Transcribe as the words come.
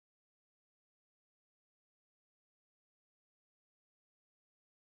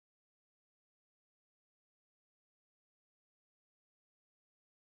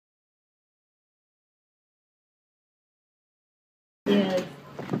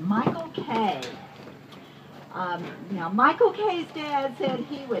K. Now, Michael K's dad said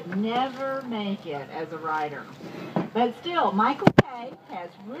he would never make it as a writer. But still, Michael K has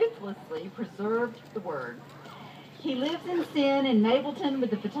ruthlessly preserved the word. He lives in Sin in Mableton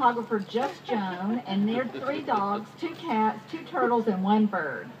with the photographer Just Joan and their 3 dogs, 2 cats, 2 turtles, and 1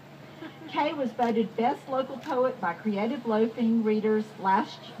 bird. Kay was voted best local poet by Creative Loafing readers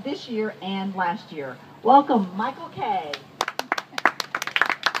this year and last year. Welcome, Michael Kay.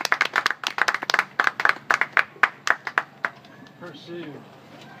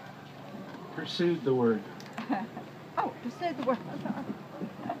 Pursued the word. Oh, pursued the word.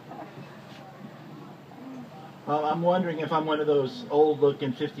 I'm wondering if I'm one of those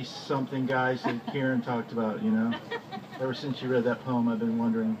old-looking 50-something guys that Karen talked about, you know? Ever since you read that poem, I've been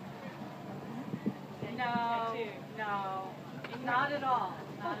wondering. No, not at all.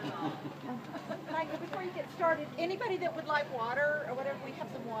 Not at all. Michael, before you get started, anybody that would like water or whatever, we have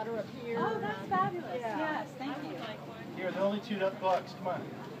some water up here. Oh, that's fabulous. Yeah. Yes, thank you. Here, they're only $2. Come on.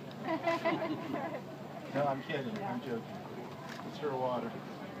 No, I'm kidding. I'm joking. It's her water.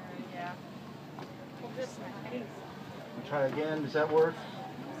 Yeah. Well, this one. We'll try again. Does that work?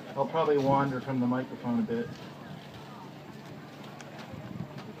 I'll probably wander from the microphone a bit.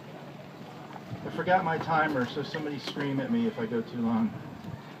 I forgot my timer, so somebody scream at me if I go too long.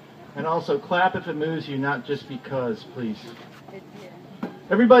 And also, clap if it moves you, not just because, please.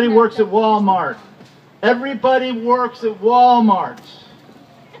 Everybody works at Walmart. Everybody works at Walmart.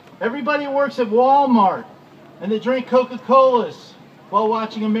 Everybody works at Walmart. And they drink Coca-Colas while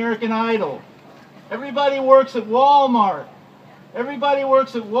watching American Idol. Everybody works at Walmart. Everybody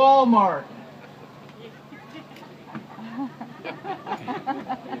works at Walmart.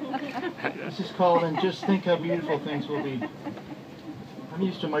 This is called And Just Think How Beautiful Things Will Be. I'm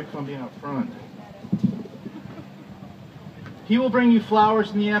used to a microphone being up front. He will bring you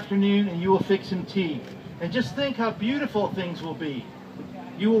flowers in the afternoon and you will fix him tea. And just think how beautiful things will be.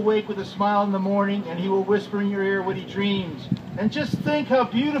 You will wake with a smile in the morning and he will whisper in your ear what he dreams. And just think how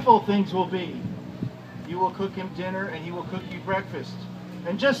beautiful things will be. You will cook him dinner and he will cook you breakfast.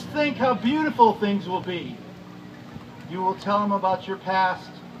 And just think how beautiful things will be. You will tell him about your past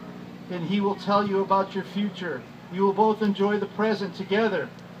and he will tell you about your future. You will both enjoy the present together.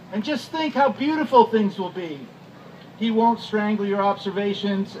 And just think how beautiful things will be. He won't strangle your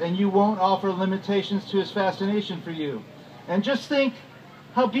observations and you won't offer limitations to his fascination for you. And just think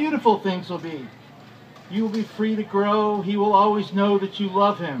how beautiful things will be. You will be free to grow. He will always know that you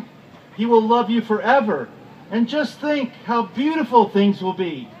love him. He will love you forever. And just think how beautiful things will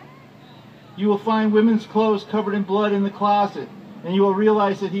be. You will find women's clothes covered in blood in the closet. And you will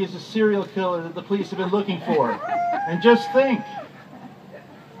realize that he is a serial killer that the police have been looking for. And just think.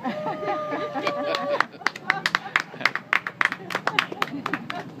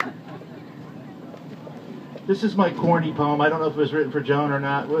 This is my corny poem. I don't know if it was written for Joan or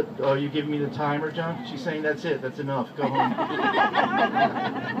not. What? Oh, you giving me the timer, Joan? She's saying that's it. That's enough. Go home.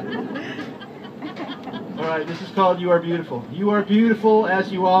 All right, this is called You Are Beautiful. You are beautiful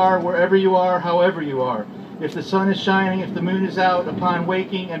as you are, wherever you are, however you are. If the sun is shining, if the moon is out, upon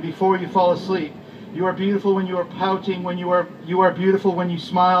waking and before you fall asleep. You are beautiful when you are pouting, you are beautiful when you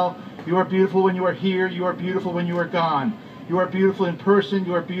smile. You are beautiful when you are here. You are beautiful when you are gone. You are beautiful in person.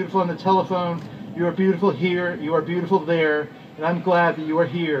 You are beautiful on the telephone. You are beautiful here. You are beautiful there. And I'm glad that you are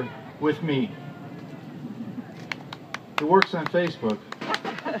here with me. It works on Facebook.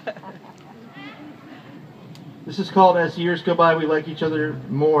 This is called As Years Go By, We Like Each Other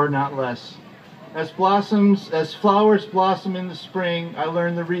More, Not Less. As flowers blossom in the spring, I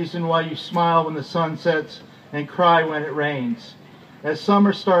learn the reason why you smile when the sun sets and cry when it rains. As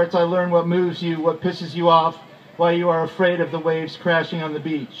summer starts, I learn what moves you, what pisses you off, why you are afraid of the waves crashing on the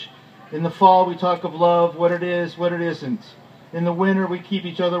beach. In the fall, we talk of love, what it is, what it isn't. In the winter, we keep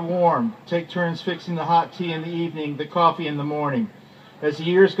each other warm, take turns fixing the hot tea in the evening, the coffee in the morning. As the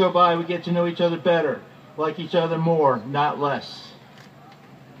years go by, we get to know each other better, like each other more, not less.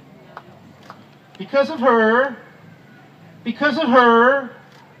 Because of her, he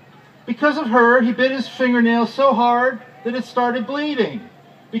bit his fingernail so hard that it started bleeding.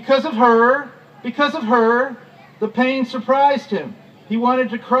 Because of her, the pain surprised him. He wanted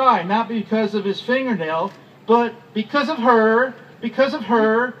to cry, not because of his fingernail, but because of her.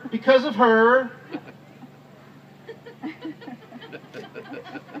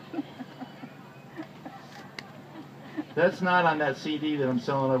 That's not on that CD that I'm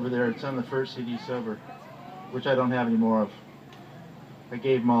selling over there. It's on the first CD, Sober, which I don't have any more of. I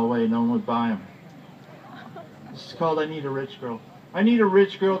gave them all away. No one would buy them. This is called I Need a Rich Girl. I need a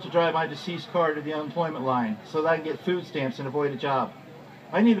rich girl to drive my deceased car to the unemployment line so that I can get food stamps and avoid a job.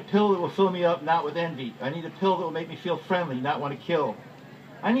 I need a pill that will fill me up, not with envy. I need a pill that will make me feel friendly, not want to kill.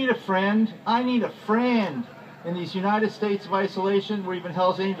 I need a friend. I need a friend. In these United States of isolation, where even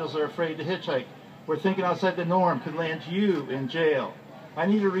Hell's Angels are afraid to hitchhike, where thinking outside the norm could land you in jail. I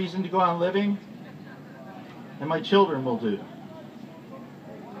need a reason to go on living, and my children will do.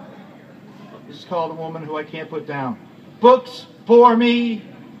 This is called A Woman Who I Can't Put Down. Books bore me.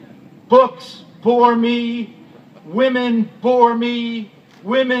 Books bore me. Women bore me.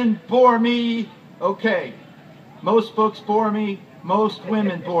 Women bore me. Okay. Most books bore me. Most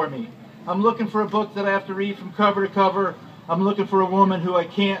women bore me. I'm looking for a book that I have to read from cover to cover. I'm looking for a woman who I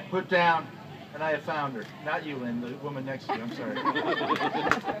can't put down. And I have found her. Not you, Lynn, the woman next to you. I'm sorry.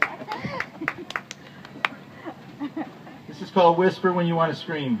 This is called Whisper When You Want to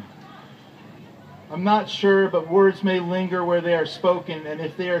Scream. I'm not sure, but words may linger where they are spoken, and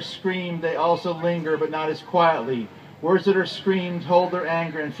if they are screamed, they also linger, but not as quietly. Words that are screamed hold their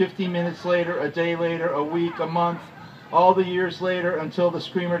anger, and 15 minutes later, a day later, a week, a month, all the years later, until the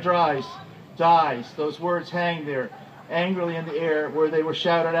screamer dies, those words hang there, angrily in the air, where they were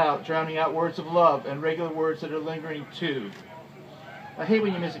shouted out, drowning out words of love and regular words that are lingering too. I hate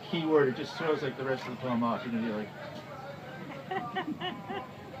when you miss a key word, it just throws like the rest of the poem off. You know, you're like...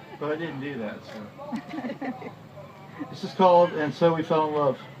 But I didn't do that, so. This is called And So We Fell in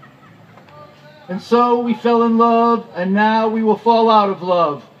Love. And so we fell in love, and now we will fall out of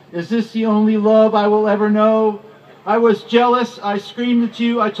love. Is this the only love I will ever know? I was jealous, I screamed at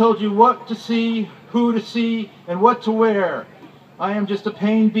you, I told you what to see, who to see, and what to wear. I am just a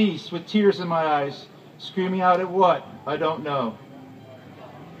pained beast with tears in my eyes, screaming out at what? I don't know.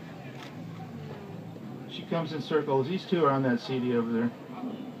 She comes in circles. These two are on that CD over there.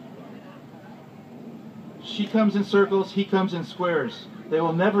 She comes in circles, he comes in squares. They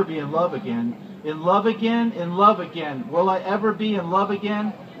will never be in love again. In love again, in love again. Will I ever be in love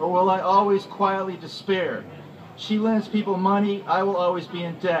again, or will I always quietly despair? She lends people money, I will always be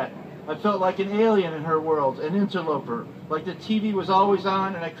in debt. I felt like an alien in her world, an interloper, like the TV was always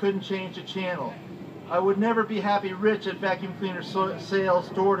on and I couldn't change the channel. I would never be happy rich at vacuum cleaner sales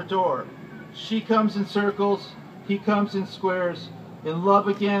door to door. She comes in circles, he comes in squares. In love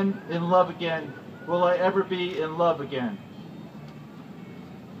again, in love again. Will I ever be in love again?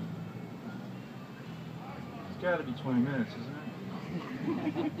 It's got to be 20 minutes, isn't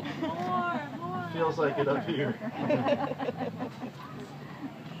it? More. Feels like it up here.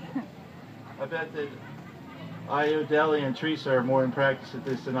 I bet that Io, Deli, and Teresa are more in practice at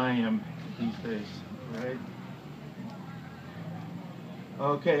this than I am these days, right?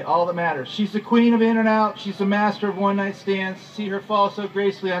 Okay, all that matters. She's the queen of in and out. She's the master of one-night stands. See her fall so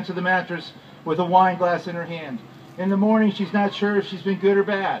gracefully onto the mattress with a wine glass in her hand. In the morning, she's not sure if she's been good or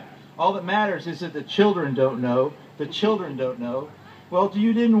bad. All that matters is that the children don't know. The children don't know. Well,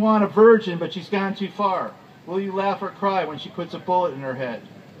 you didn't want a virgin, but she's gone too far. Will you laugh or cry when she puts a bullet in her head?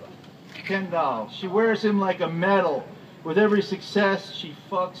 Ken doll. She wears him like a medal. With every success, she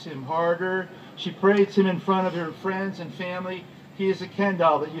fucks him harder. She parades him in front of her friends and family. He is a Ken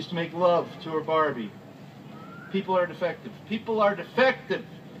doll that used to make love to her Barbie. People are defective. People are defective.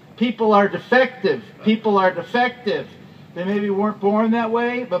 People are defective. People are defective. They maybe weren't born that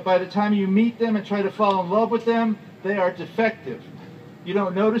way, but by the time you meet them and try to fall in love with them, they are defective. You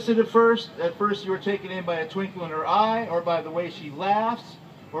don't notice it at first. At first you are taken in by a twinkle in her eye, or by the way she laughs,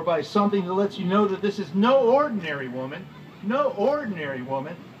 or by something that lets you know that this is no ordinary woman. No ordinary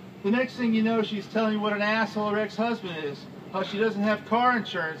woman. The next thing you know, she's telling you what an asshole her ex-husband is, how she doesn't have car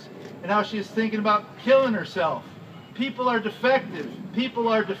insurance, and how she is thinking about killing herself. People are defective. People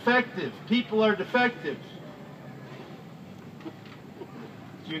are defective. People are defective.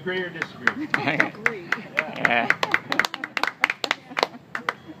 Do you agree or disagree? I agree. Yeah.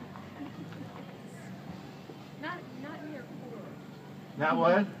 Not in your corner. Not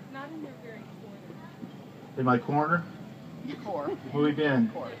what? Not in your very corner. In my corner? Core. Muy bien.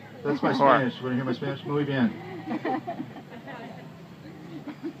 Core. That's my Core. Spanish. You want to hear my Spanish? Muy bien.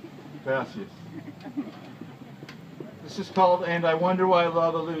 Gracias. This is called And I Wonder Why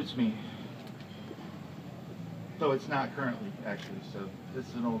Love Eludes Me. Though it's not currently, actually, so this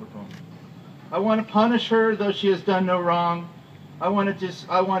is an older poem. I want to punish her, though she has done no wrong. I want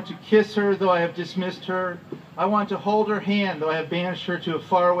to kiss her, though I have dismissed her. I want to hold her hand, though I have banished her to a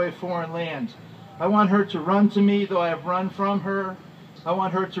faraway foreign land. I want her to run to me, though I have run from her. I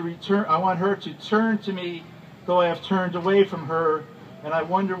want her to return. I want her to turn to me, though I have turned away from her. And I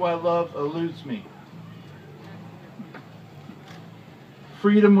wonder why love eludes me.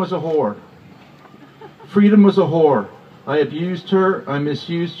 Freedom was a whore. Freedom was a whore. I abused her, I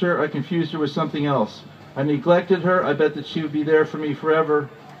misused her, I confused her with something else. I neglected her. I bet that she would be there for me forever.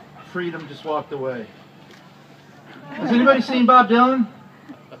 Freedom just walked away. Has anybody seen Bob Dylan?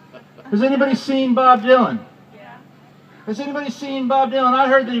 Has anybody seen Bob Dylan? Has anybody seen Bob Dylan? I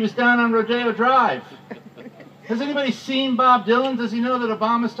heard that he was down on Rodeo Drive. Has anybody seen Bob Dylan? Does he know that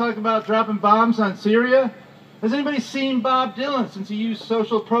Obama's talking about dropping bombs on Syria? Has anybody seen Bob Dylan since he used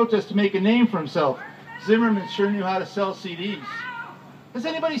social protest to make a name for himself? Zimmerman sure knew how to sell CDs. Has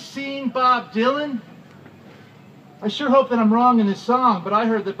anybody seen Bob Dylan? I sure hope that I'm wrong in this song, but I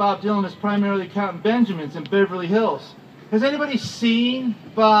heard that Bob Dylan is primarily counting Benjamins in Beverly Hills. Has anybody seen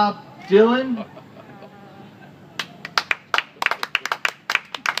Bob Dylan?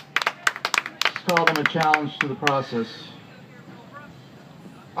 Let's call them a challenge to the process.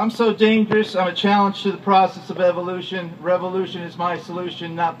 I'm so dangerous, I'm a challenge to the process of evolution. Revolution is my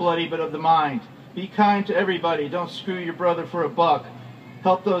solution, not bloody but of the mind. Be kind to everybody, don't screw your brother for a buck.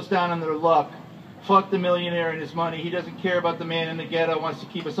 Help those down on their luck. Fuck the millionaire and his money, he doesn't care about the man in the ghetto, wants to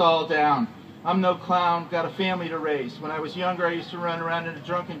keep us all down. I'm no clown, got a family to raise. When I was younger I used to run around in a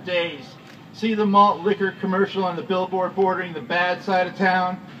drunken daze. See the malt liquor commercial on the billboard bordering the bad side of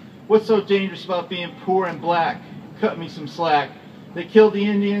town? What's so dangerous about being poor and black? Cut me some slack. They killed the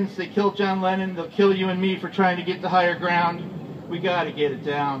Indians, they killed John Lennon, they'll kill you and me for trying to get to higher ground. We gotta get it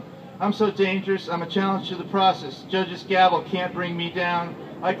down. I'm so dangerous, I'm a challenge to the process. Judge's gavel can't bring me down.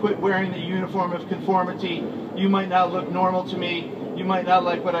 I quit wearing the uniform of conformity. You might not look normal to me, you might not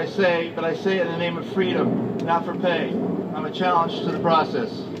like what I say, but I say it in the name of freedom, not for pay. I'm a challenge to the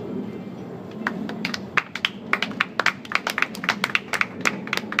process.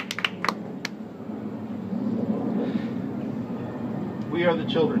 We are the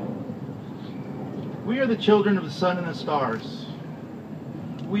children. We are the children of the sun and the stars.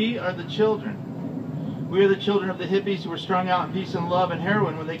 We are the children. We are the children of the hippies who were strung out in peace and love and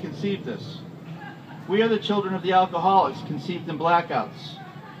heroin when they conceived us. We are the children of the alcoholics conceived in blackouts.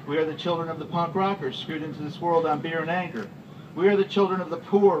 We are the children of the punk rockers screwed into this world on beer and anger. We are the children of the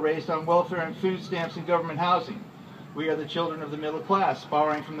poor raised on welfare and food stamps and government housing. We are the children of the middle class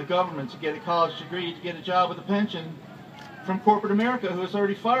borrowing from the government to get a college degree, to get a job with a pension from corporate America, who has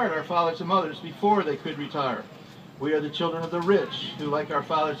already fired our fathers and mothers before they could retire. We are the children of the rich, who, like our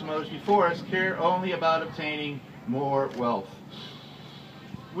fathers and mothers before us, care only about obtaining more wealth.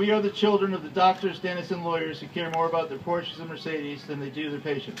 We are the children of the doctors, dentists, and lawyers who care more about their Porsches and Mercedes than they do their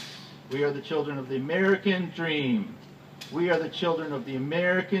patients. We are the children of the American dream. We are the children of the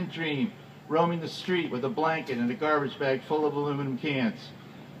American dream, roaming the street with a blanket and a garbage bag full of aluminum cans.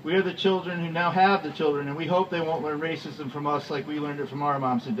 We are the children who now have the children, and we hope they won't learn racism from us like we learned it from our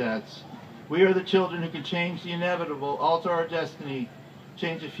moms and dads. We are the children who can change the inevitable, alter our destiny,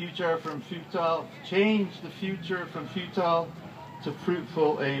 change the future from futile to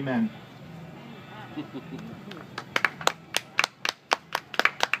fruitful. Amen.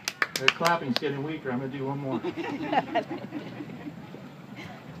 The clapping's getting weaker. I'm going to do one more.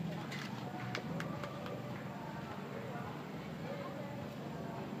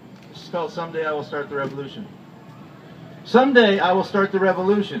 This is called Someday I Will Start the Revolution. Someday I will start the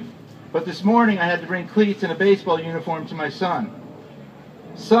revolution. But this morning I had to bring cleats and a baseball uniform to my son.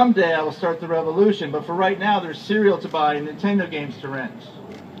 Someday I will start the revolution, but for right now there's cereal to buy and Nintendo games to rent.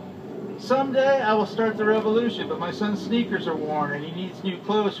 Someday I will start the revolution, but my son's sneakers are worn and he needs new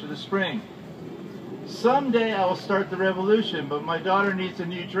clothes for the spring. Someday I will start the revolution, but my daughter needs a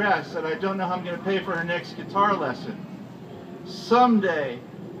new dress and I don't know how I'm going to pay for her next guitar lesson. Someday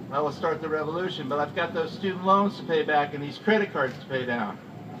I will start the revolution, but I've got those student loans to pay back and these credit cards to pay down.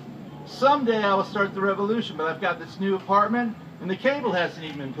 Someday I will start the revolution, but I've got this new apartment and the cable hasn't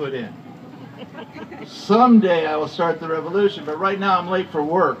even been put in. Someday I will start the revolution, but right now I'm late for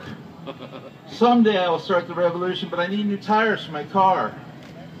work. Someday I will start the revolution, but I need new tires for my car.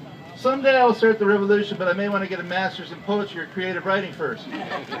 Someday I will start the revolution, but I may want to get a master's in poetry or creative writing first.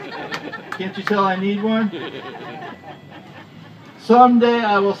 Can't you tell I need one? Someday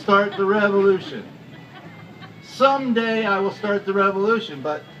I will start the revolution. Someday I will start the revolution,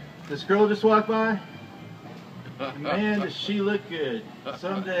 but this girl just walked by. Man, does she look good.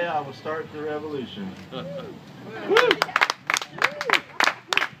 Someday I will start the revolution. Woo!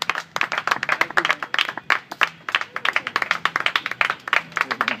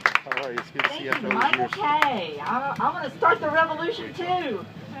 How are you? It's good to see you after all these Michael years. K. I want to start the revolution too.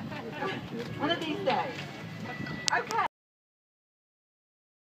 One of these days. Okay.